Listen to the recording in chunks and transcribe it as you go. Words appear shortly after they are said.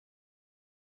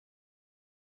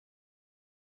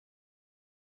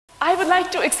I would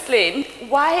like to explain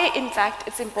why, in fact,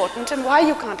 it's important and why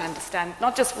you can't understand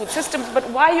not just food systems, but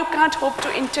why you can't hope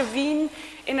to intervene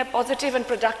in a positive and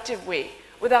productive way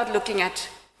without looking at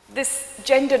this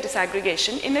gender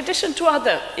disaggregation, in addition to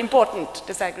other important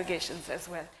disaggregations as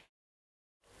well.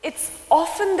 It's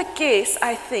often the case,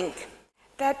 I think,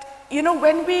 that, you know,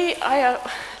 when we,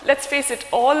 let's face it,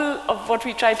 all of what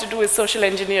we try to do is social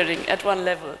engineering at one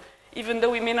level, even though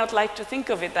we may not like to think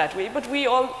of it that way, but we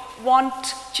all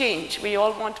want change. We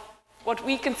all want what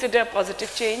we consider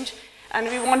positive change, and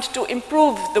we want to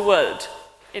improve the world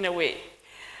in a way.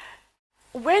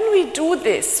 When we do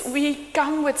this, we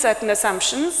come with certain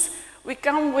assumptions, we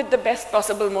come with the best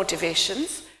possible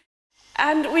motivations,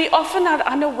 and we often are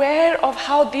unaware of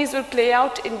how these will play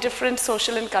out in different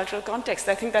social and cultural contexts.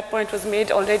 I think that point was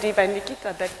made already by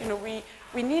Nikita, that, you know,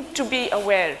 we need to be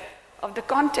aware of the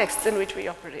contexts in which we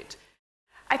operate.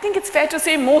 I think it's fair to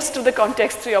say most of the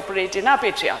contexts we operate in are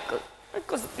patriarchal.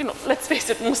 Because, you know, let's face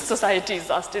it, most societies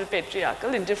are still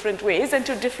patriarchal in different ways and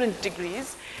to different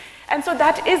degrees. And so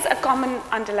that is a common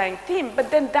underlying theme,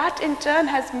 but then that in turn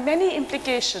has many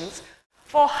implications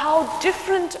for how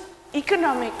different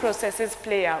economic processes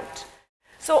play out.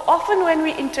 So often when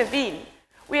we intervene,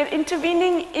 we are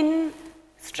intervening in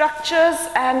structures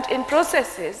and in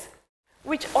processes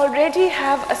which already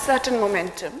have a certain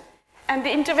momentum, and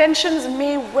the interventions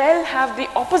may well have the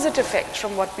opposite effect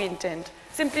from what we intend,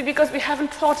 simply because we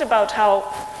haven't thought about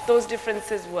how those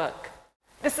differences work.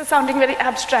 This is sounding very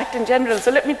abstract in general,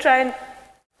 so let me try and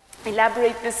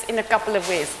elaborate this in a couple of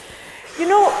ways. You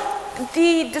know,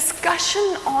 the discussion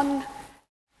on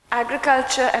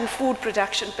agriculture and food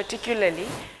production particularly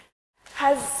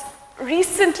has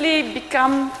recently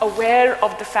become aware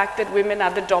of the fact that women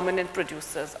are the dominant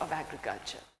producers of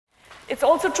agriculture. It's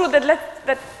also true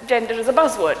that gender is a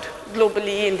buzzword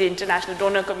globally in the international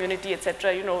donor community,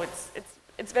 etc. You know,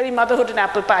 it's very motherhood and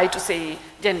apple pie to say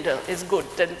gender is good,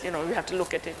 and, you know, you have to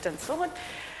look at it and so on.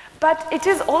 But it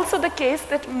is also the case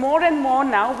that more and more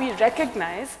now we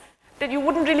recognize that you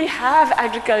wouldn't really have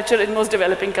agriculture in most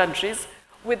developing countries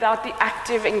without the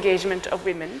active engagement of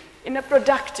women in a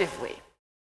productive way.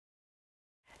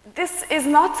 This is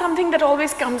not something that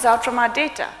always comes out from our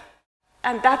data,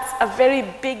 and that's a very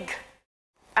big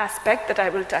aspect that I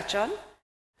will touch on.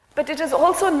 But it is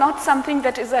also not something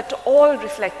that is at all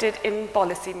reflected in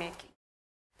policy making.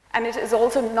 And it is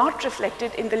also not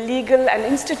reflected in the legal and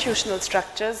institutional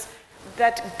structures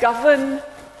that govern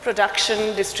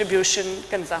production, distribution,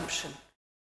 consumption.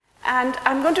 And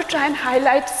I'm going to try and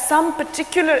highlight some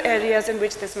particular areas in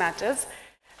which this matters,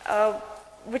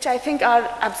 which I think are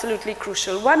absolutely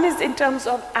crucial. One is in terms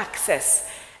of access.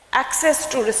 Access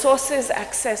to resources,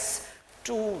 access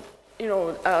to, you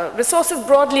know, resources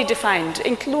broadly defined,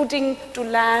 including to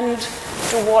land,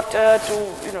 to water,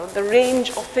 to, you know, the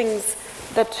range of things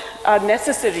that are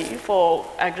necessary for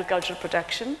agricultural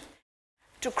production,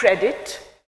 to credit,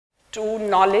 to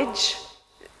knowledge,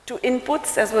 to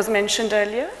inputs, as was mentioned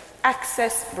earlier,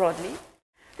 access broadly.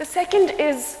 The second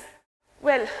is,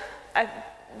 well,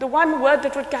 the one word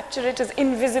that would capture it is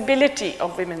invisibility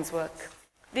of women's work.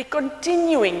 The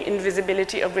continuing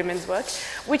invisibility of women's work,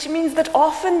 which means that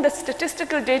often the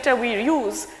statistical data we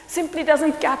use simply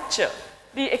doesn't capture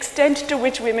the extent to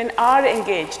which women are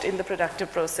engaged in the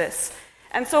productive process.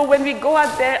 And so when we go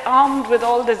out there armed with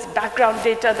all this background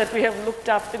data that we have looked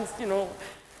up in, you know,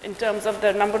 in terms of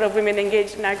the number of women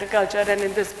engaged in agriculture and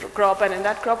in this crop and in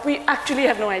that crop, we actually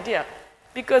have no idea,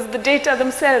 because the data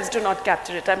themselves do not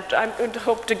capture it. I'm going to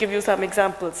hope to give you some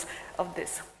examples of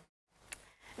this.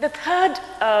 The third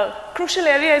crucial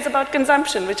area is about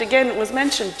consumption, which again was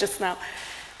mentioned just now,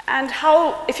 and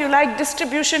how, if you like,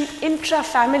 distribution,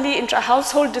 intra-family,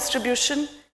 intra-household distribution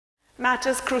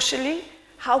matters crucially,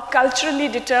 how culturally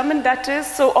determined that is.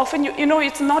 So often, you know,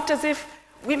 it's not as if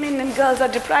women and girls are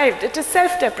deprived. It is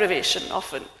self-deprivation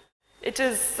often. It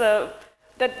is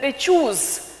that they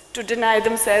choose to deny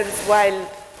themselves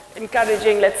while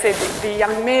encouraging, let's say, the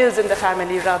young males in the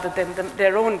family rather than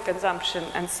their own consumption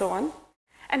and so on.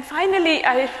 And finally,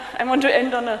 I want to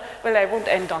end on well, I won't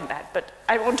end on that, but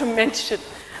I want to mention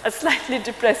a slightly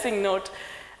depressing note,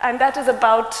 and that is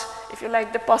about, if you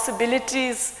like, the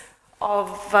possibilities of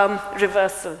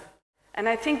reversal. And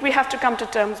I think we have to come to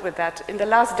terms with that. In the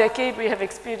last decade, we have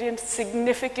experienced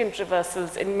significant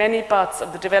reversals in many parts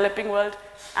of the developing world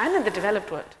and in the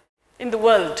developed world. In the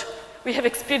world, we have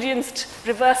experienced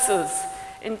reversals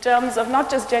in terms of not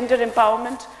just gender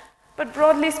empowerment, but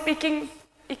broadly speaking,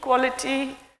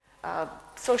 equality,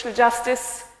 social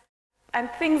justice, and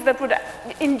things that would,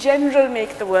 in general,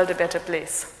 make the world a better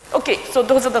place. Okay, so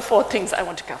those are the 4 things I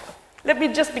want to cover. Let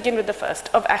me just begin with the first,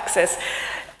 of access.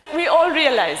 We all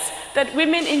realize that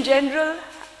women in general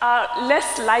are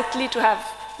less likely to have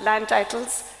land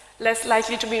titles, less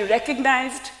likely to be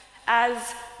recognized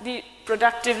as the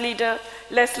productive leader,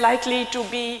 less likely to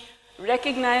be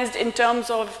recognized in terms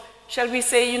of, shall we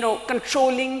say,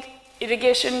 controlling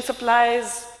irrigation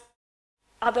supplies,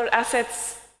 other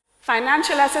assets,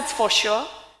 financial assets for sure.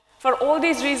 For all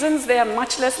these reasons, they are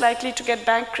much less likely to get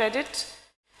bank credit.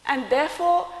 And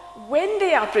therefore, when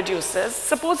they are producers,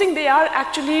 supposing they are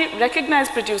actually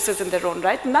recognized producers in their own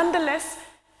right, nonetheless,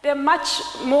 they're much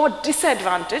more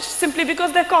disadvantaged simply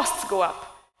because their costs go up.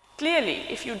 Clearly,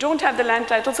 if you don't have the land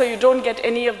title, so you don't get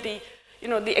any of the,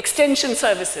 the extension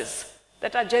services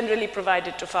that are generally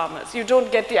provided to farmers, you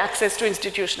don't get the access to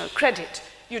institutional credit,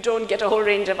 you don't get a whole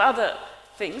range of other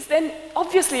things, then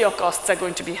obviously your costs are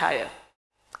going to be higher.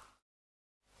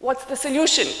 What's the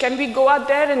solution? Can we go out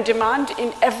there and demand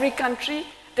in every country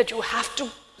that you have to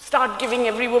start giving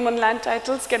every woman land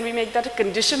titles? Can we make that a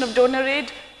condition of donor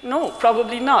aid? No,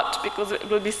 probably not, because it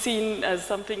will be seen as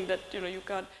something that you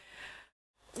can't.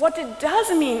 What it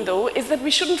does mean, though, is that we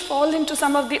shouldn't fall into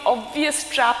some of the obvious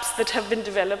traps that have been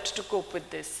developed to cope with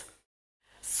this.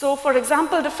 So, for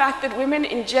example, the fact that women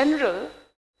in general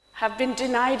have been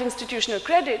denied institutional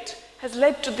credit has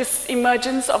led to this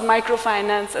emergence of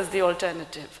microfinance as the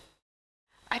alternative.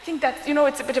 I think that,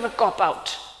 it's a bit of a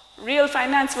cop-out. Real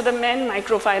finance for the men,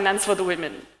 microfinance for the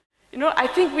women. I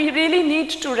think we really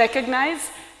need to recognize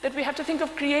that we have to think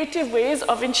of creative ways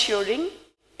of ensuring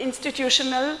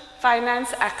institutional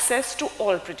finance access to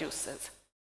all producers.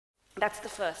 That's the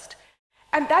first.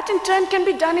 And that in turn can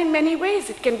be done in many ways.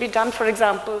 It can be done, for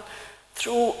example,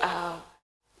 through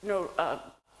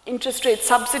interest rate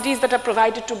subsidies that are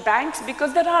provided to banks,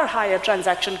 because there are higher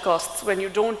transaction costs when you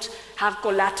don't have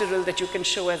collateral that you can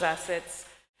show as assets.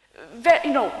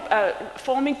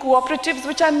 Forming cooperatives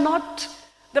which are not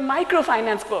the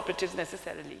microfinance cooperatives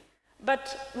necessarily,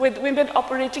 but with women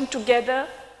operating together,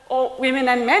 or women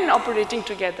and men operating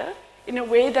together in a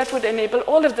way that would enable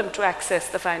all of them to access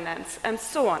the finance, and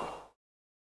so on.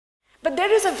 But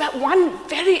there is one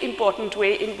very important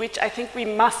way in which I think we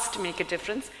must make a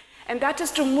difference, and that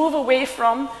is to move away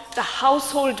from the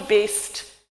household-based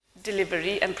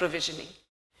delivery and provisioning.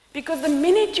 Because the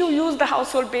minute you use the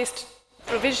household-based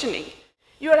provisioning,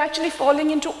 you are actually falling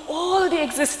into all the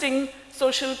existing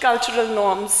social cultural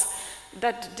norms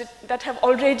that have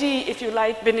already, if you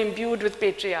like, been imbued with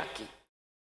patriarchy.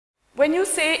 When you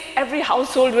say every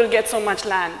household will get so much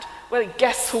land, well,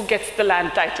 guess who gets the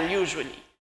land title usually?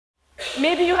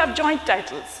 Maybe you have joint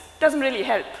titles. Doesn't really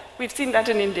help. We've seen that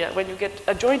in India. When you get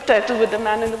a joint title with the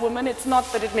man and the woman, it's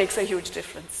not that it makes a huge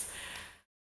difference.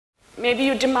 Maybe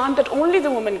you demand that only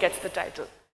the woman gets the title.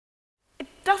 It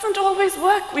doesn't always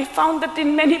work. We found that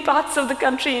in many parts of the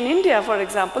country, in India, for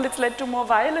example, it's led to more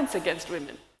violence against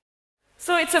women.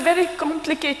 So it's a very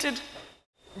complicated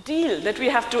deal that we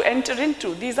have to enter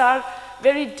into. These are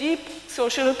very deep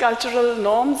social cultural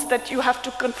norms that you have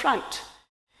to confront.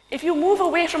 If you move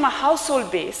away from a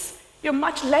household base, you're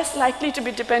much less likely to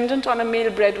be dependent on a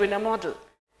male breadwinner model.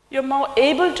 You're more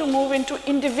able to move into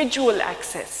individual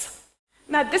access.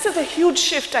 Now, this is a huge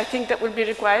shift, I think, that will be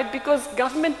required, because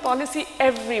government policy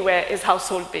everywhere is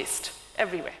household-based,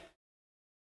 everywhere.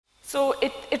 So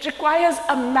it requires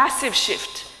a massive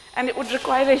shift, and it would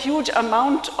require a huge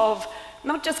amount of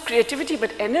not just creativity,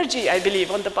 but energy, I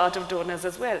believe, on the part of donors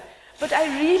as well. But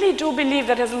I really do believe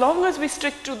that as long as we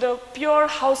stick to the pure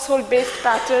household-based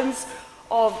patterns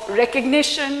of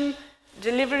recognition,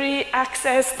 delivery,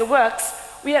 access, the works,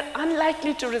 we are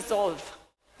unlikely to resolve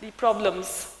the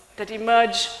problems that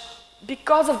emerge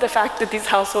because of the fact that these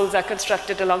households are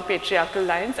constructed along patriarchal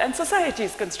lines and society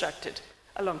is constructed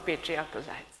along patriarchal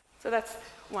lines. So that's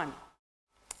one.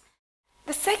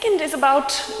 The second is about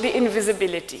the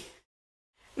invisibility.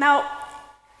 Now,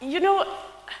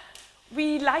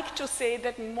 we like to say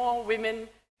that more women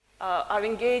are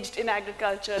engaged in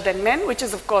agriculture than men, which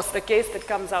is, of course, the case that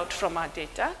comes out from our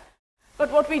data.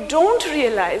 But what we don't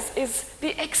realize is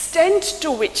the extent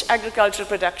to which agricultural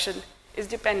production is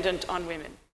dependent on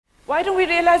women. Why don't we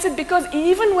realize it? Because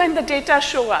even when the data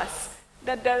show us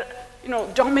that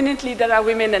dominantly there are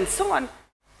women and so on,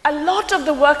 a lot of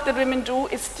the work that women do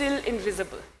is still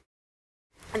invisible.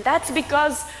 And that's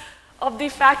because of the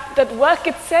fact that work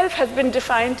itself has been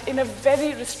defined in a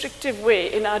very restrictive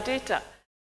way in our data.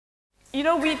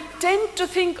 We tend to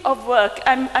think of work,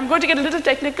 and I'm going to get a little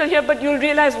technical here, but you'll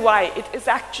realize why it is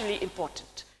actually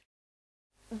important.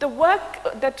 The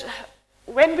work that,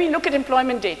 when we look at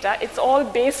employment data, it's all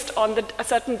based on a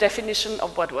certain definition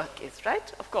of what work is,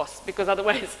 right? Of course, because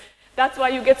otherwise, that's why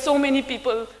you get so many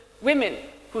people, women,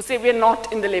 who say we're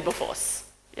not in the labor force.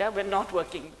 Yeah, we're not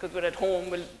working because we're at home,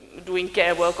 we're doing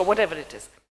care work or whatever it is.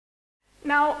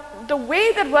 Now, the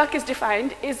way that work is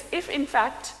defined is if, in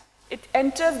fact, it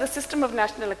enters the system of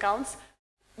national accounts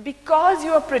because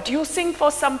you are producing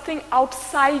for something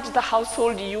outside the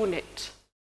household unit.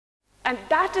 And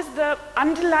that is the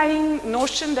underlying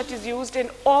notion that is used in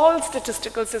all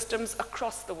statistical systems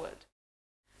across the world.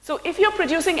 So if you're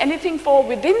producing anything for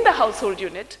within the household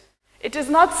unit, it is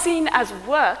not seen as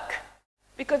work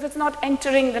because it's not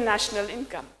entering the national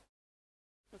income.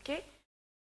 Okay?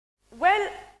 Well,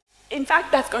 in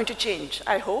fact, that's going to change,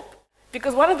 I hope,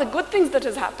 because one of the good things that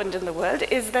has happened in the world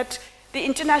is that the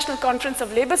International Conference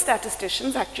of Labor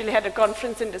Statisticians actually had a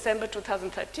conference in December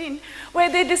 2013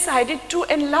 where they decided to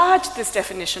enlarge this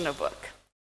definition of work.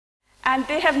 And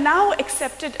they have now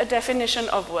accepted a definition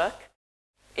of work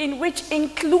in which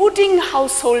including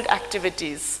household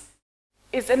activities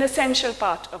is an essential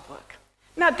part of work.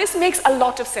 Now, this makes a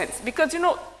lot of sense because, you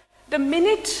know, the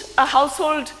minute a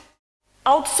household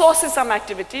outsources some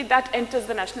activity, that enters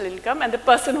the national income, and the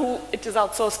person who it is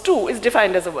outsourced to is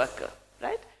defined as a worker,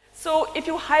 right? So if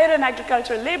you hire an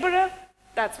agricultural laborer,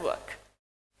 that's work.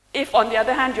 If, on the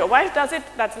other hand, your wife does it,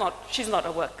 she's not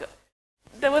a worker.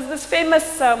 There was this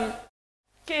famous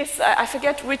case, I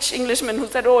forget which Englishman, who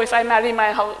said, oh, if I marry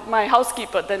my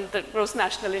housekeeper, then the gross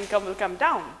national income will come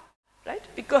down, right?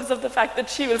 Because of the fact that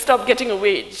she will stop getting a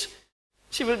wage.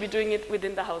 She will be doing it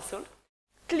within the household.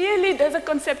 Clearly, there's a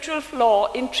conceptual flaw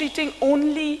in treating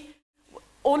only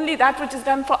that which is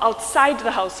done for outside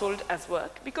the household as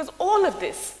work, because all of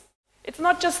this, it's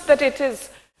not just that it is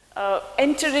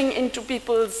entering into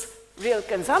people's real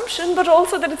consumption, but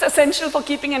also that it's essential for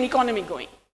keeping an economy going.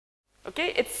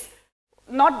 Okay? It's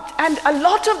not, and a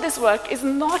lot of this work is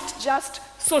not just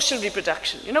social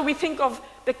reproduction. You know, we think of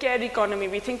the care economy,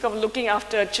 we think of looking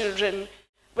after children,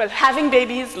 well, having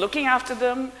babies, looking after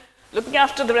them, looking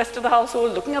after the rest of the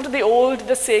household, looking after the old,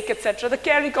 the sick, etc., the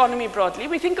care economy broadly.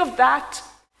 We think of that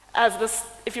as this,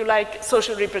 if you like,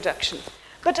 social reproduction.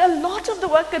 But a lot of the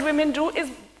work that women do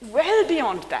is well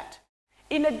beyond that.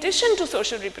 In addition to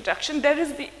social reproduction, there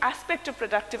is the aspect of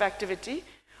productive activity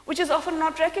which is often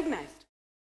not recognized.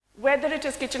 Whether it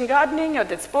is kitchen gardening, or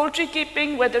it's poultry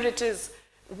keeping, whether it is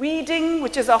weeding,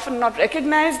 which is often not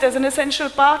recognized as an essential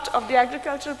part of the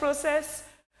agricultural process,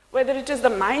 whether it is the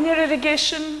minor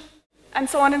irrigation, and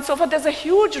so on and so forth. There's a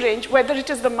huge range, whether it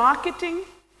is the marketing,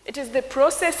 it is the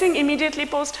processing immediately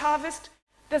post-harvest.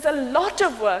 There's a lot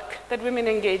of work that women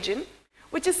engage in,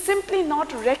 which is simply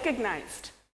not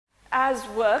recognized as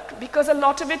work because a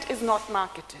lot of it is not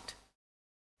marketed.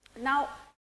 Now,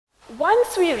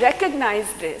 once we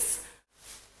recognize this,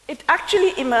 it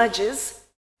actually emerges,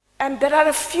 and there are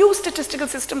a few statistical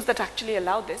systems that actually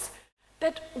allow this,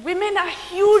 that women are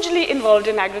hugely involved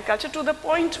in agriculture to the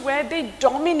point where they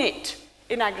dominate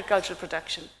in agricultural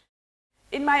production.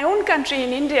 In my own country, in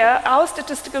India, our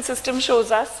statistical system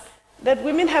shows us that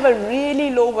women have a really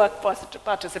low workforce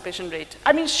participation rate.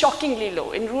 I mean, shockingly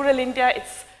low. In rural India,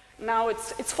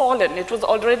 it's fallen. It was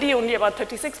already only about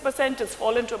 36%. It's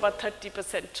fallen to about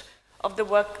 30% of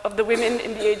the women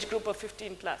in the age group of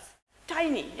 15 plus.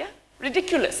 Tiny, yeah?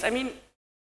 Ridiculous. I mean,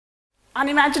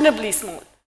 unimaginably small.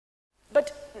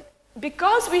 But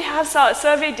because we have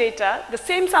survey data, the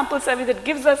same sample survey that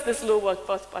gives us this low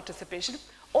workforce participation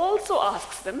also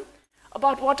asks them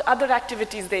about what other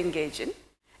activities they engage in.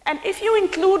 And if you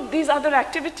include these other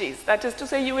activities, that is to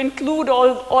say you include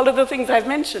all of the things I've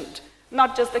mentioned,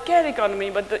 not just the care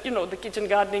economy, but the kitchen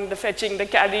gardening, the fetching, the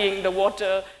carrying, the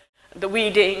water, the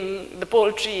weeding, the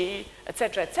poultry,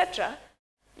 etc.,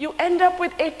 you end up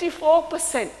with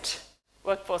 84%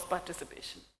 workforce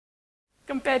participation,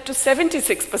 compared to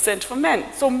 76% for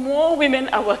men. So more women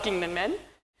are working than men,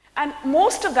 and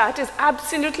most of that is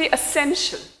absolutely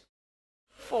essential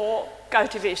for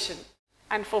cultivation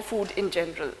and for food in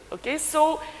general, okay?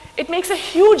 So it makes a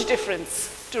huge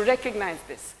difference to recognize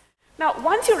this. Now,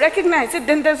 once you recognize it,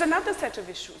 then there's another set of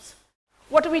issues.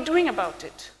 What are we doing about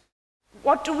it?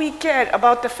 What do we care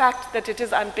about the fact that it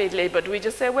is unpaid labor? Do we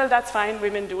just say, well, that's fine,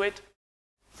 women do it,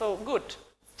 so good.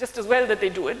 Just as well that they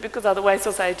do it, because otherwise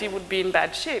society would be in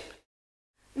bad shape.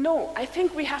 No, I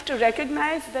think we have to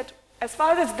recognize that as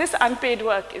far as this unpaid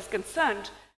work is concerned,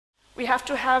 we have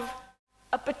to have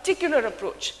a particular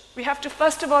approach. We have to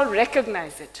first of all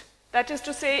recognize it. That is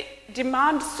to say,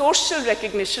 demand social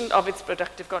recognition of its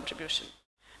productive contribution.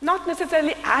 Not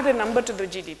necessarily add a number to the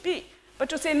GDP, but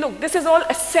to say, look, this is all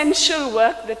essential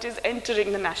work that is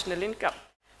entering the national income.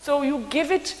 So you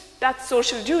give it that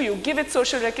social due, you give it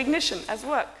social recognition as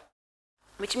work,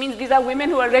 which means these are women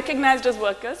who are recognized as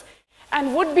workers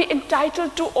and would be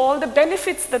entitled to all the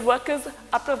benefits that workers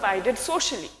are provided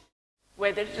socially,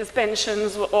 whether it is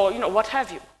pensions or what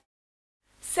have you.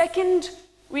 Second,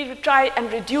 we try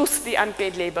and reduce the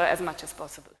unpaid labor as much as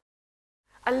possible.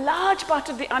 A large part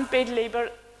of the unpaid labor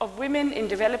of women in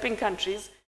developing countries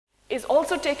is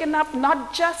also taken up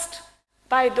not just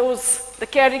by the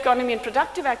care economy and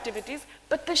productive activities,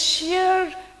 but the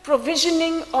sheer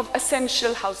provisioning of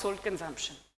essential household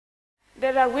consumption.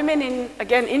 There are women in,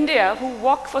 again, India who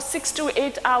walk for 6 to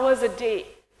 8 hours a day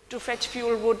to fetch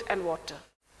fuel, wood, and water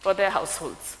for their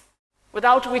households,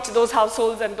 without which those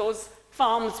households and those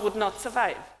farms would not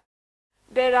survive.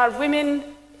 There are women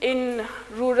in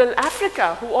rural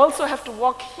Africa who also have to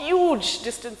walk huge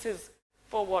distances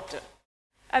for water,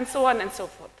 and so on and so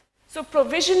forth. So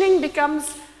provisioning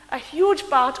becomes a huge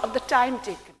part of the time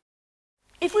taken.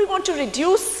 If we want to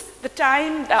reduce the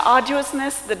time, the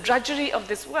arduousness, the drudgery of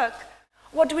this work,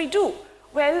 what do?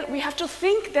 Well, we have to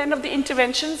think then of the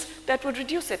interventions that would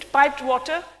reduce it. Piped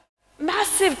water,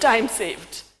 massive time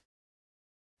saved.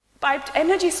 Piped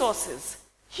energy sources,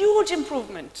 huge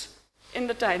improvement in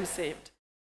the time saved.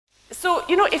 So,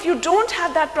 if you don't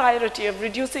have that priority of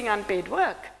reducing unpaid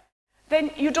work,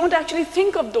 then you don't actually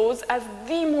think of those as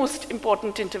the most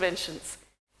important interventions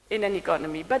in an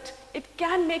economy. But it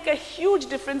can make a huge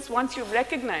difference once you've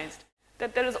recognized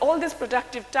that there is all this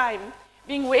productive time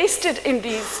being wasted in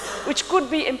these, which could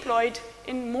be employed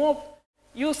in more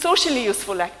socially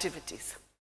useful activities.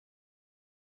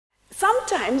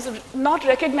 Sometimes not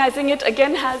recognizing it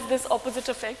again has this opposite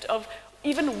effect of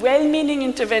even well-meaning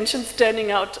interventions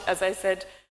turning out, as I said,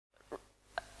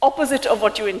 opposite of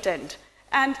what you intend.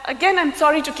 And again, I'm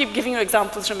sorry to keep giving you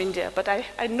examples from India, but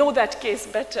I know that case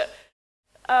better.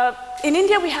 In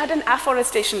India, we had an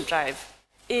afforestation drive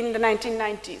in the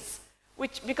 1990s,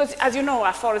 because as you know,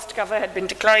 our forest cover had been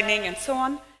declining and so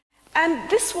on. And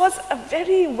this was a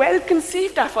very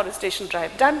well-conceived afforestation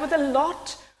drive, done with a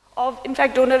lot of, in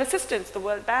fact, donor assistance. The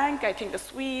World Bank, I think the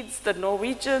Swedes, the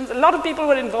Norwegians, a lot of people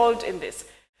were involved in this.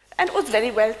 And it was very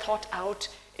well thought out.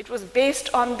 It was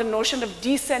based on the notion of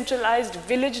decentralized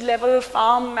village-level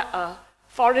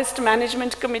forest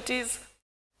management committees,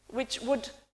 which would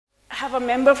have a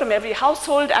member from every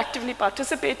household actively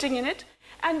participating in it,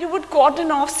 and you would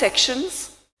cordon off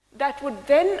sections that would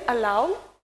then allow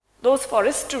those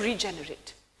forests to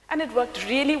regenerate. And it worked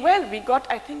really well. We got,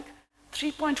 I think,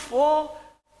 3.4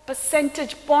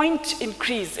 percentage point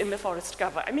increase in the forest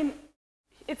cover. I mean,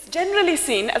 it's generally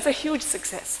seen as a huge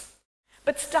success.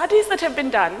 But studies that have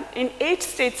been done in 8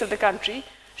 states of the country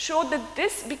show that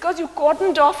this, because you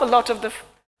cordoned off a lot of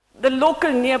the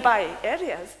local nearby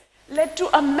areas, led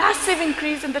to a massive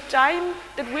increase in the time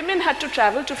that women had to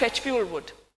travel to fetch fuel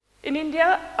wood. In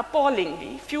India,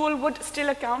 appallingly, fuel wood still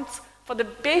accounts for the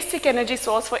basic energy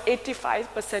source for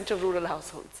 85% of rural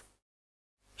households.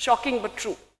 Shocking but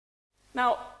true.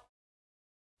 Now,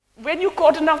 when you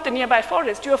cordon off the nearby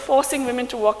forest, you are forcing women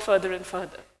to walk further and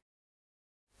further.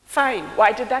 Fine.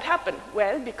 Why did that happen?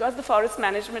 Well, because the Forest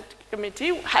Management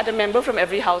Committee had a member from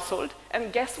every household,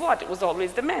 and guess what? It was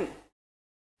always the men.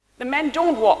 The men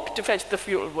don't walk to fetch the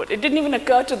fuel wood. It didn't even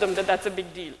occur to them that that's a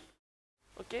big deal.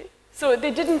 Okay? So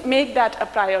they didn't make that a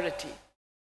priority.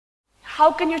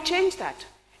 How can you change that?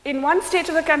 In one state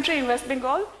of the country, in West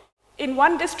Bengal, in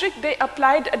one district, they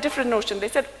applied a different notion. They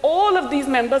said all of these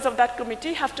members of that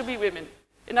committee have to be women.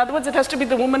 In other words, it has to be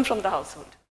the woman from the household.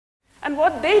 And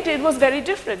what they did was very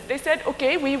different. They said,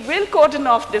 okay, we will cordon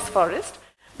off this forest,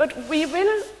 but we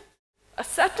will, a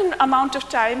certain amount of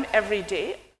time every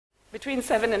day, between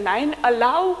 7 and 9,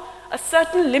 allow a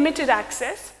certain limited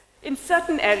access in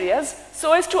certain areas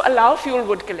so as to allow fuel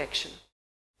wood collection.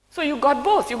 So you got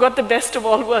both. You got the best of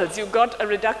all worlds. You got a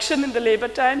reduction in the labor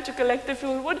time to collect the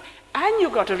fuel wood, and you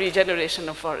got a regeneration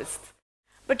of forests.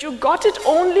 But you got it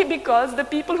only because the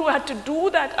people who had to do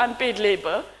that unpaid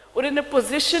labor were in a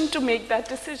position to make that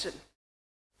decision.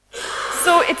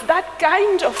 So it's that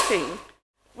kind of thing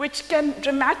which can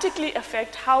dramatically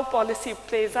affect how policy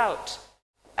plays out.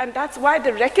 And that's why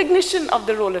the recognition of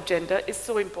the role of gender is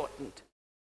so important.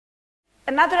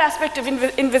 Another aspect of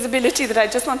invisibility that I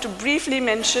just want to briefly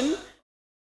mention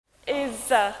is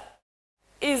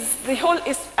the whole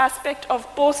aspect of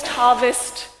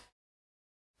post-harvest,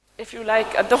 if you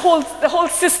like, the whole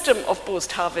system of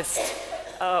post-harvest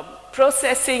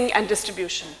processing and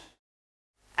distribution.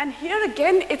 And here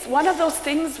again, it's one of those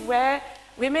things where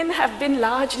women have been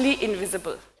largely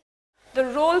invisible. The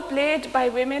role played by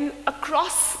women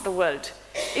across the world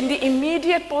in the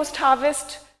immediate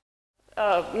post-harvest,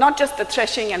 not just the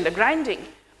threshing and the grinding,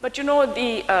 but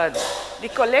the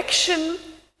collection,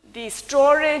 the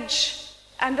storage,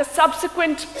 and the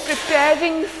subsequent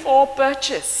preparing for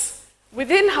purchase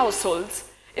within households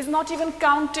is not even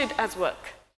counted as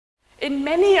work. In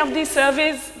many of these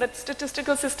surveys that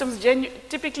statistical systems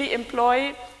typically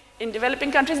employ in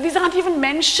developing countries, these aren't even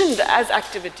mentioned as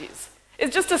activities.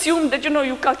 It's just assumed that,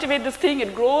 you cultivate this thing,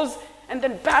 it grows, and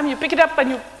then bam, you pick it up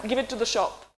and you give it to the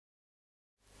shop.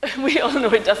 We all know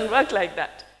it doesn't work like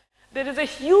that. There is a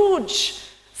huge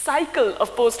cycle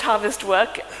of post-harvest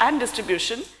work and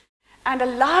distribution, and a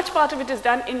large part of it is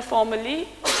done informally,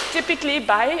 typically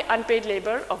by unpaid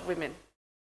labor of women.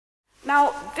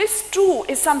 Now, this too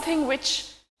is something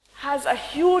which has a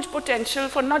huge potential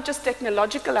for not just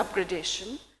technological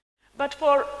upgradation, but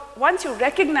for once you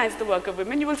recognize the work of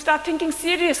women, you will start thinking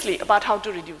seriously about how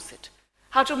to reduce it,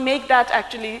 how to make that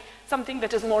actually something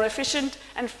that is more efficient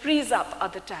and frees up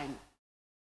other time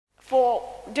for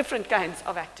different kinds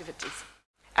of activities.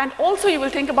 And also you will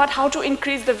think about how to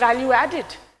increase the value added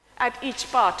at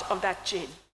each part of that chain.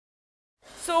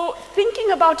 So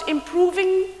thinking about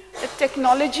improving the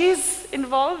technologies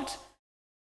involved,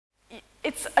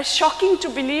 it's shocking to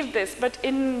believe this, but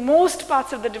in most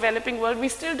parts of the developing world, we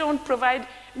still don't provide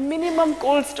minimum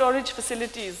cold storage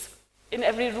facilities in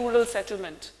every rural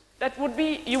settlement. That would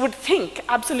be, you would think,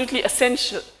 absolutely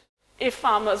essential if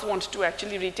farmers want to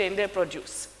actually retain their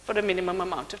produce for a minimum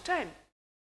amount of time.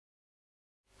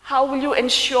 How will you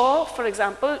ensure, for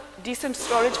example, decent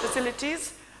storage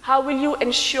facilities? How will you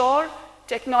ensure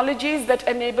technologies that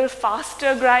enable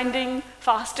faster grinding,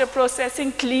 faster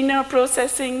processing, cleaner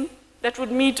processing that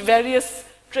would meet various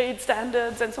trade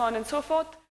standards and so on and so forth?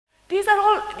 These are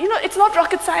all, it's not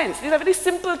rocket science. These are very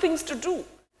simple things to do.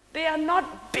 They are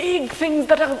not big things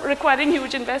that are requiring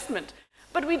huge investment.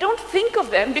 But we don't think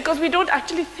of them because we don't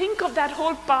actually think of that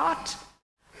whole part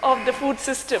of the food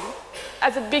system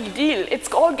as a big deal.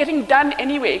 It's all getting done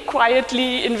anyway,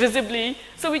 quietly, invisibly,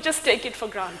 so we just take it for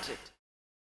granted.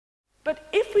 But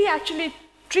if we actually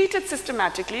treat it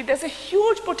systematically, there's a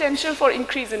huge potential for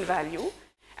increase in value,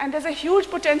 and there's a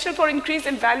huge potential for increase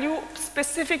in value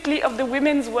specifically of the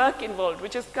women's work involved,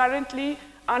 which is currently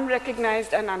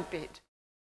unrecognized and unpaid.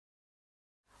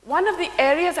 One of the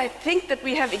areas I think that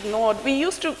we have ignored, we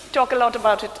used to talk a lot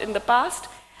about it in the past,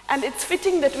 and it's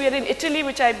fitting that we are in Italy,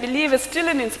 which I believe is still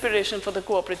an inspiration for the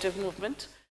cooperative movement.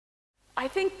 I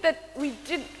think that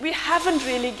we haven't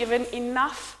really given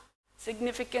enough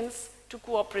significance to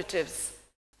cooperatives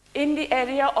in the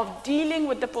area of dealing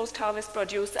with the post-harvest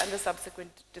produce and the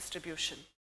subsequent distribution.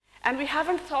 And we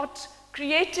haven't thought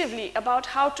creatively about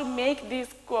how to make these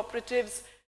cooperatives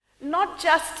not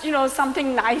just,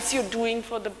 something nice you're doing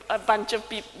for a bunch of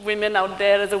women out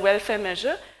there as a welfare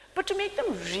measure, but to make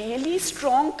them really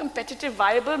strong, competitive,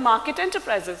 viable market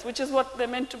enterprises, which is what they're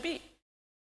meant to be.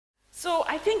 So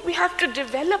I think we have to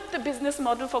develop the business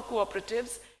model for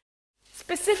cooperatives,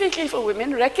 specifically for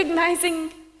women,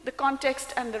 recognizing the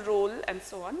context and the role and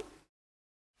so on.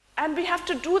 And we have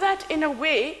to do that in a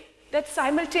way that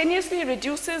simultaneously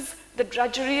reduces the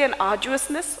drudgery and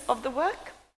arduousness of the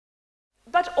work,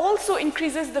 but also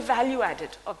increases the value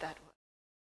added of that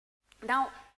work. Now,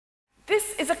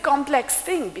 this is a complex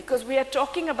thing because we are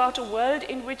talking about a world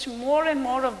in which more and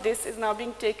more of this is now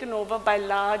being taken over by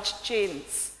large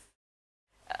chains.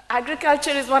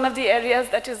 Agriculture is one of the areas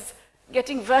that is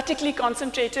getting vertically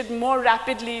concentrated more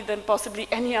rapidly than possibly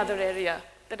any other area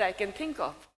that I can think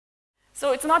of.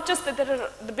 So it's not just that there are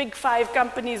the big 5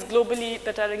 companies globally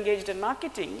that are engaged in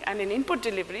marketing and in input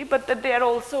delivery, but that they are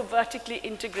also vertically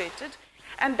integrated.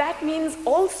 And that means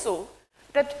also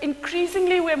that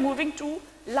increasingly we're moving to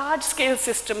large-scale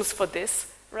systems for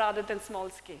this rather than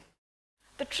small-scale.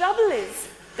 The trouble is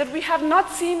that we have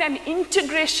not seen an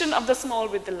integration of the small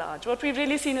with the large. What we've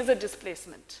really seen is a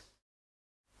displacement.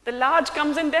 The large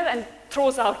comes in there and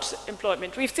throws out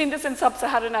employment. We've seen this in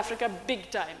sub-Saharan Africa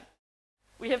big time.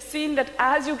 We have seen that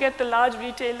as you get the large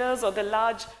retailers or the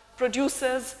large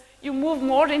producers, you move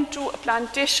more into a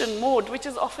plantation mode, which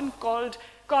is often called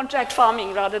contract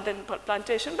farming rather than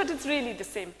plantation, but it's really the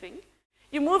same thing.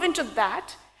 You move into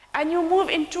that, and you move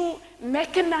into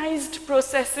mechanized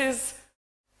processes,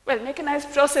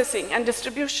 mechanized processing and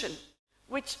distribution,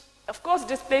 which of course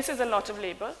displaces a lot of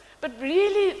labor, but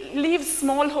really leaves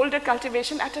smallholder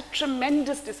cultivation at a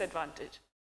tremendous disadvantage.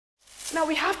 Now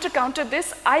we have to counter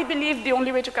this. I believe the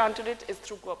only way to counter it is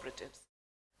through cooperatives,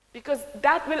 because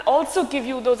that will also give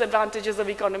you those advantages of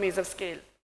economies of scale.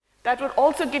 That would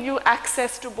also give you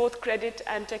access to both credit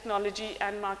and technology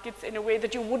and markets in a way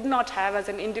that you would not have as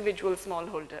an individual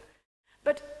smallholder.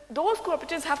 But those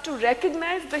cooperatives have to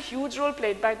recognize the huge role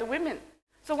played by the women.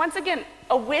 So once again,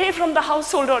 away from the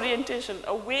household orientation,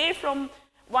 away from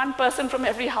one person from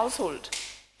every household,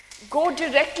 go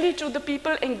directly to the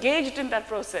people engaged in that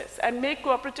process and make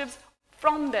cooperatives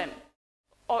from them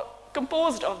or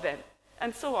composed of them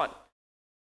and so on.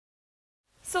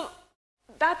 So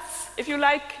that's, if you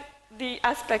like, the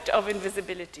aspect of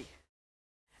invisibility.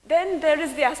 Then there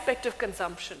is the aspect of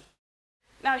consumption.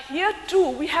 Now here too,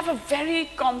 we have a very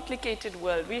complicated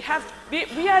world.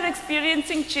 We are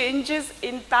experiencing changes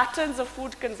in patterns of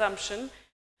food consumption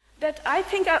that I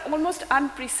think are almost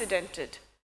unprecedented.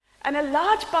 And a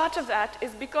large part of that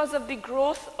is because of the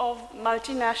growth of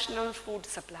multinational food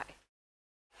supply.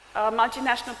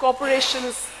 Multinational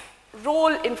corporations'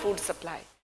 role in food supply.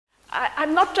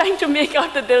 I'm not trying to make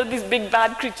out that there are these big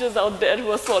bad creatures out there who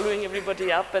are swallowing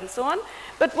everybody up and so on.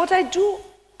 But what I do,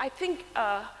 I think,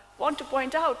 want to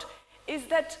point out is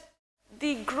that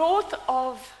the growth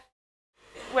of,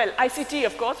 well, ICT,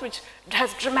 of course, which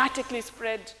has dramatically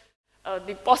spread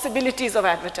the possibilities of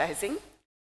advertising,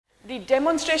 the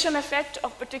demonstration effect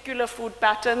of particular food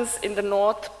patterns in the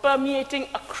north permeating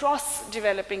across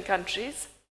developing countries,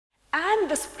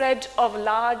 and the spread of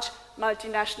large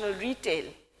multinational retail,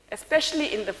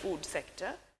 especially in the food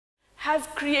sector, has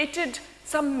created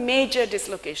some major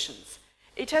dislocations.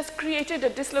 It has created a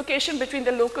dislocation between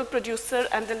the local producer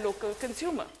and the local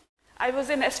consumer. I was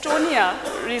in Estonia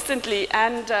recently,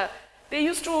 and they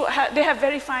have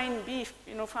very fine beef,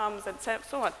 farms and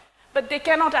so on. But they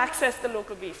cannot access the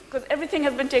local beef because everything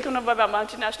has been taken over by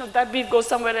multinationals. That beef goes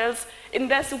somewhere else. In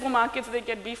their supermarkets, they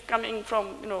get beef coming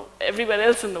from everywhere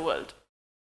else in the world.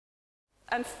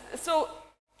 And so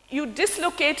you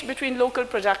dislocate between local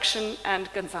production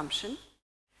and consumption.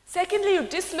 Secondly, you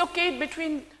dislocate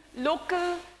between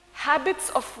local habits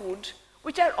of food,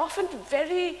 which are often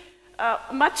very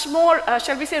much more,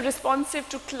 shall we say, responsive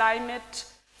to climate,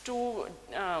 to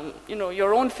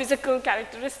your own physical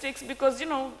characteristics, because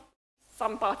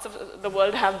some parts of the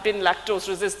world have been lactose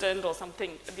resistant or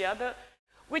something or the other,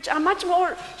 which are much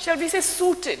more, shall we say,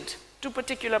 suited to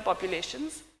particular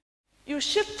populations. You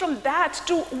shift from that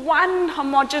to one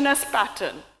homogeneous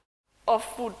pattern of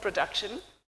food production.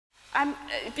 And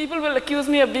people will accuse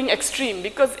me of being extreme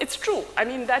because it's true. I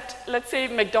mean that, let's say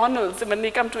McDonald's, when they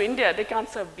come to India, they can't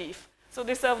serve beef. So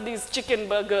they serve these chicken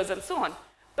burgers and so on.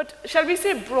 But shall we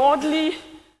say broadly,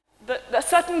 the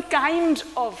certain kind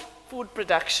of food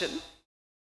production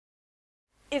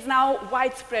is now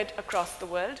widespread across the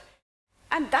world.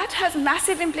 And that has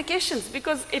massive implications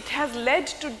because it has led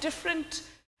to different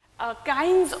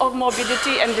kinds of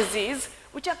morbidity and disease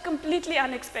which are completely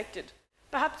unexpected.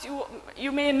 Perhaps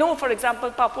you may know, for example,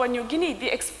 Papua New Guinea,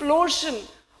 the explosion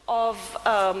of,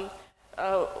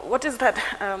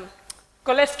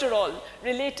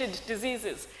 cholesterol-related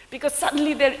diseases, because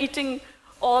suddenly they're eating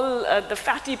all the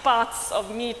fatty parts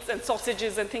of meats and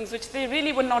sausages and things which they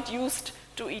really were not used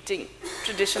to eating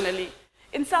traditionally.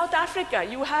 In South Africa,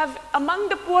 you have, among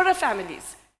the poorer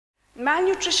families,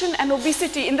 malnutrition and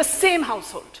obesity in the same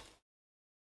household,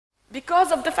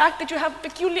 because of the fact that you have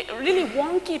really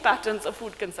wonky patterns of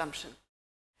food consumption.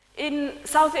 In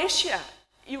South Asia,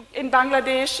 in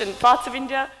Bangladesh and parts of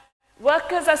India,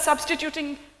 workers are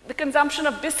substituting the consumption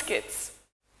of biscuits,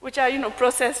 which are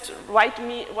processed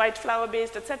white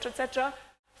flour-based, etc.,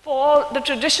 for the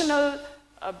traditional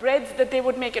breads that they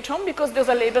would make at home because those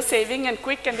are labor-saving and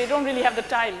quick, and they don't really have the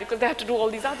time because they have to do all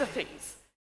these other things,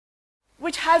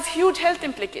 which has huge health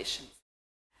implications.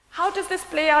 How does this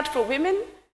play out for women?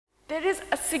 There is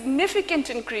a significant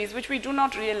increase, which we do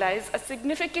not realize, a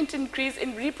significant increase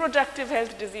in reproductive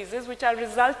health diseases, which are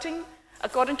resulting,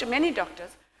 according to many doctors,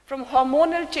 from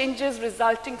hormonal changes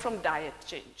resulting from diet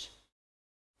change.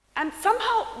 And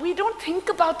somehow we don't think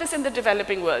about this in the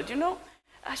developing world,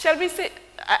 Shall we say,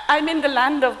 I'm in the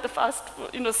land of the fast,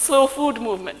 slow food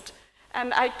movement.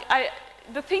 And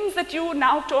the things that you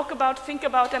now talk about, think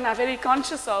about, and are very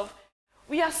conscious of,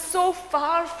 we are so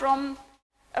far from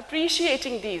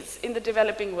appreciating these in the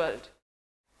developing world.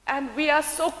 And we are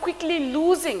so quickly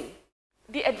losing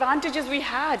the advantages we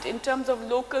had in terms of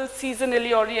local,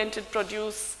 seasonally oriented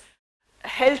produce,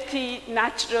 healthy,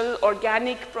 natural,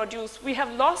 organic produce. We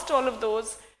have lost all of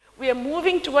those. We are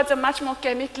moving towards a much more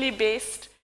chemically based,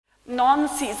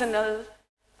 non-seasonal,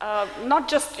 not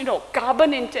just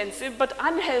carbon intensive, but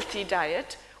unhealthy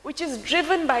diet, which is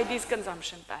driven by these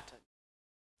consumption patterns,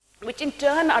 which in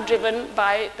turn are driven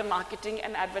by the marketing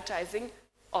and advertising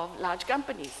of large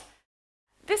companies.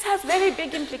 This has very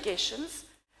big implications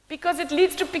because it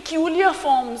leads to peculiar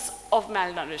forms of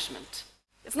malnourishment.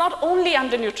 It's not only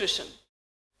undernutrition.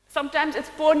 Sometimes it's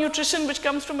poor nutrition which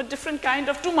comes from a different kind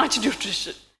of too much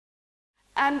nutrition.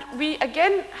 And we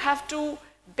again have to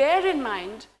bear in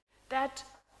mind that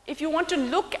if you want to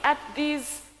look at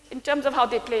these in terms of how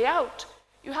they play out,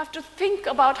 you have to think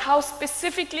about how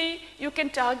specifically you can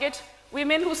target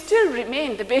women who still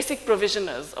remain the basic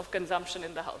provisioners of consumption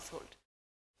in the household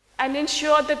and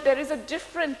ensure that there is a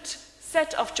different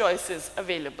set of choices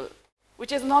available,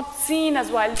 which is not seen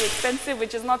as wildly expensive,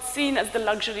 which is not seen as the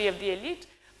luxury of the elite,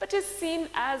 but is seen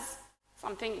as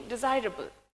something desirable.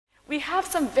 We have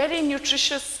some very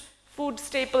nutritious food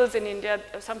staples in India,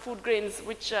 some food grains,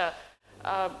 which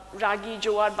ragi,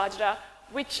 jowar, bajra,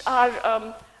 which are,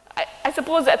 I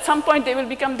suppose at some point they will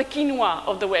become the quinoa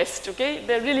of the West, okay?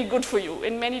 They're really good for you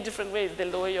in many different ways. They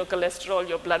lower your cholesterol,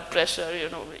 your blood pressure, you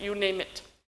know, you name it.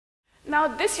 Now,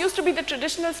 this used to be the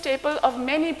traditional staple of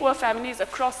many poor families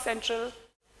across central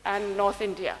and North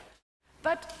India.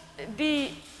 But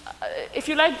if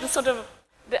you like,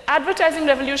 the advertising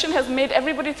revolution has made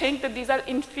everybody think that these are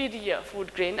inferior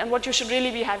food grain, and what you should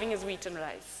really be having is wheat and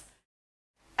rice.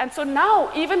 And so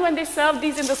now, even when they serve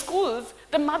these in the schools,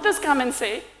 the mothers come and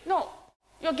say, no,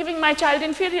 you're giving my child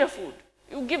inferior food.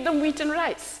 You give them wheat and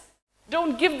rice.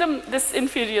 Don't give them this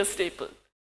inferior staple.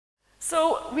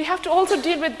 So we have to also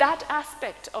deal with that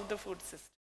aspect of the food system.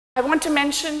 I want to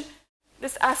mention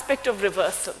this aspect of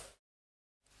reversal.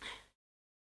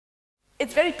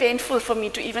 It's very painful for me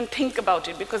to even think about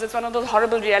it because it's one of those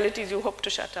horrible realities you hope to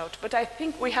shut out. But I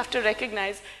think we have to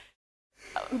recognize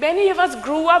many of us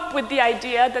grew up with the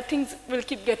idea that things will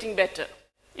keep getting better.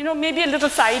 You know, maybe a little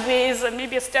sideways and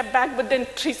maybe a step back, but then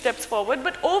 3 steps forward.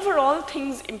 But overall,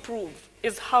 things improve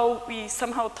is how we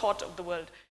somehow thought of the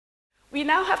world. We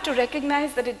now have to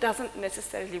recognize that it doesn't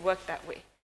necessarily work that way.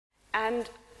 And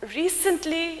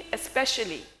recently,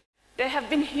 especially, there have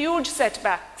been huge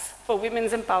setbacks for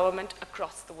women's empowerment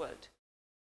across the world.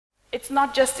 It's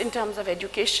not just in terms of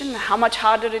education, how much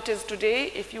harder it is today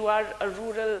if you are a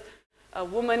rural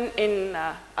woman in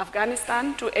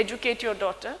Afghanistan to educate your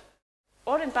daughter,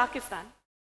 or in Pakistan,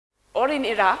 or in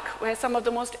Iraq, where some of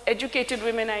the most educated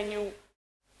women I knew,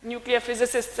 nuclear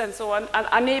physicists and so on, are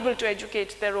unable to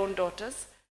educate their own daughters.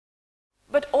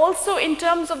 But also in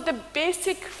terms of the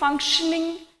basic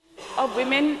functioning of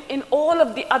women in all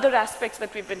of the other aspects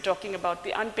that we've been talking about,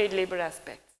 the unpaid labor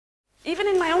aspects. Even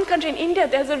in my own country, in India,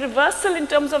 there's a reversal in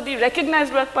terms of the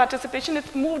recognized work participation.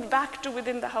 It's moved back to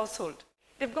within the household.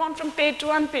 They've gone from paid to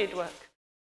unpaid work.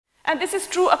 And this is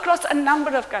true across a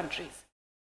number of countries.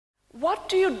 What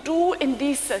do you do in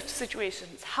these such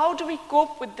situations? How do we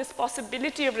cope with this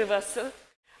possibility of reversal?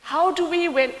 How do we,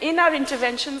 when in our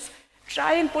interventions,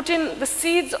 try and put in the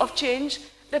seeds of change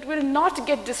that will not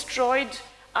get destroyed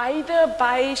either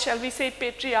by, shall we say,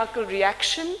 patriarchal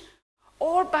reaction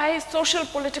or by social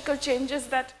political changes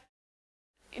that,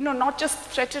 you know, not just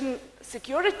threaten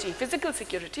security, physical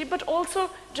security, but also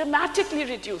dramatically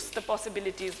reduce the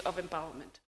possibilities of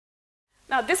empowerment.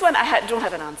 Now, this one I don't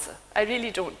have an answer. I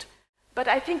really don't. But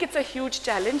I think it's a huge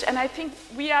challenge, and I think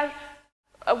we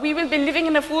will be living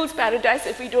in a fool's paradise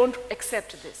if we don't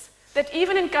accept this. That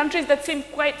even in countries that seem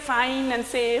quite fine and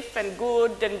safe and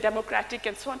good and democratic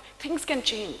and so on, things can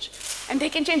change. And they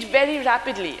can change very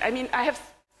rapidly. I mean,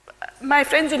 my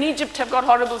friends in Egypt have got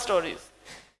horrible stories.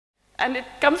 And it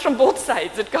comes from both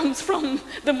sides. It comes from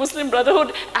the Muslim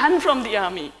Brotherhood and from the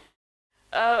army.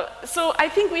 So I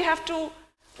think we have to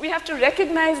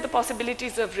recognize the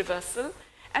possibilities of reversal.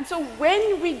 And so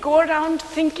when we go around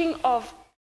thinking of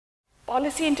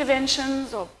policy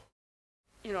interventions or,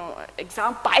 you know,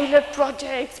 pilot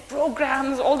projects,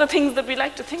 programs, all the things that we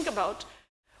like to think about,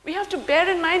 we have to bear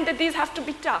in mind that these have to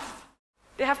be tough.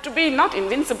 They have to be not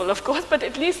invincible, of course, but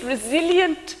at least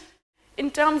resilient in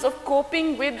terms of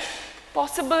coping with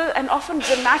possible and often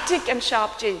dramatic and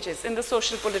sharp changes in the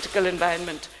social political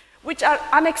environment, which are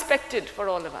unexpected for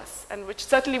all of us and which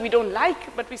certainly we don't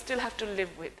like, but we still have to live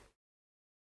with.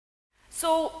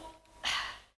 So,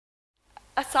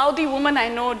 a Saudi woman I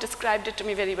know described it to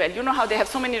me very well. You know how they have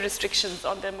so many restrictions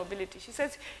on their mobility. She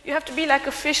says, you have to be like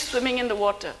a fish swimming in the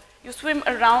water. You swim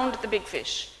around the big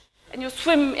fish, and you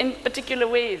swim in particular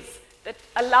ways that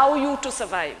allow you to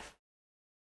survive.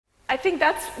 I think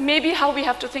that's maybe how we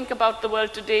have to think about the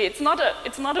world today. It's not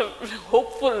a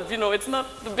hopeful, you know, it's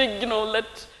not the big, you know,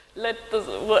 let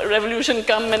the revolution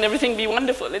come and everything be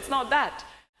wonderful. It's not that.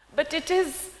 But it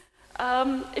is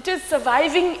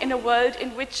surviving in a world in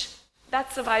which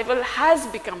that survival has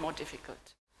become more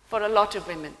difficult for a lot of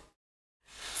women.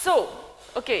 So,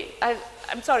 okay,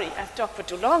 I'm sorry, I've talked for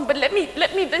too long, but let me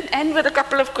then end with a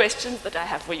couple of questions that I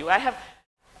have for you.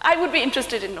 I would be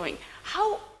interested in knowing,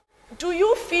 how do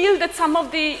you feel that some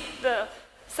of the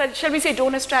shall we say,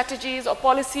 donor strategies or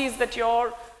policies that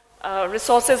your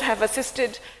resources have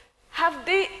assisted, have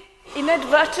they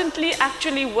inadvertently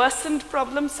actually worsened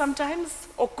problems sometimes?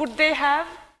 Or could they have,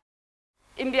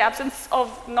 in the absence of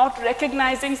not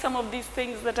recognizing some of these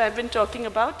things that I've been talking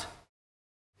about?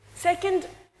 Second,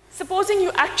 supposing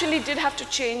you actually did have to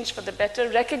change for the better,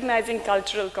 recognizing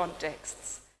cultural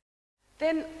contexts.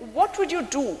 then what would you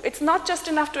do? It's not just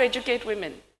enough to educate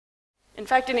women. In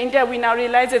fact, in India, we now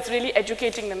realize it's really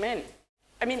educating the men.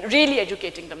 I mean, really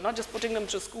educating them, not just putting them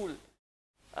through school.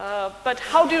 But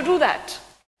how do you do that?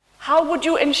 How would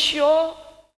you ensure,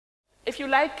 if you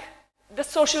like, the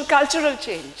social cultural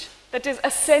change that is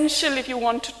essential if you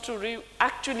want to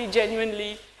actually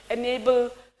genuinely enable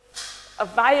a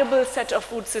viable set of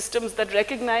food systems that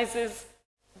recognizes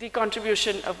the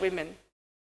contribution of women?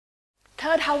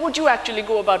 Third, how would you actually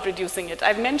go about reducing it?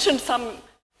 I've mentioned some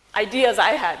ideas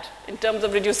I had in terms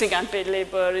of reducing unpaid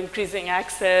labor, increasing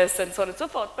access, and so on and so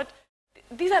forth. But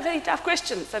these are very tough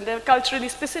questions, and they're culturally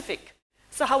specific.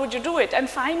 So how would you do it? And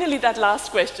finally, that last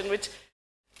question, which,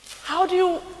 how do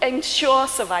you ensure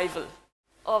survival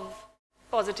of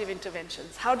positive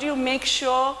interventions? How do you make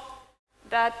sure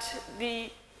that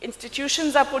the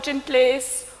institutions are put in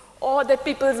place, or that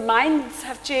people's minds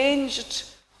have changed,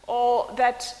 or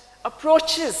that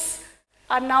approaches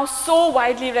are now so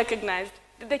widely recognized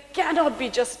that they cannot be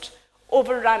just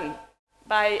overrun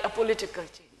by a political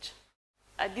change?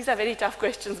 These are very tough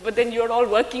questions, but then you're all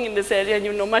working in this area and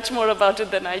you know much more about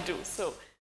it than I do. So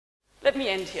let me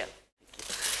end here.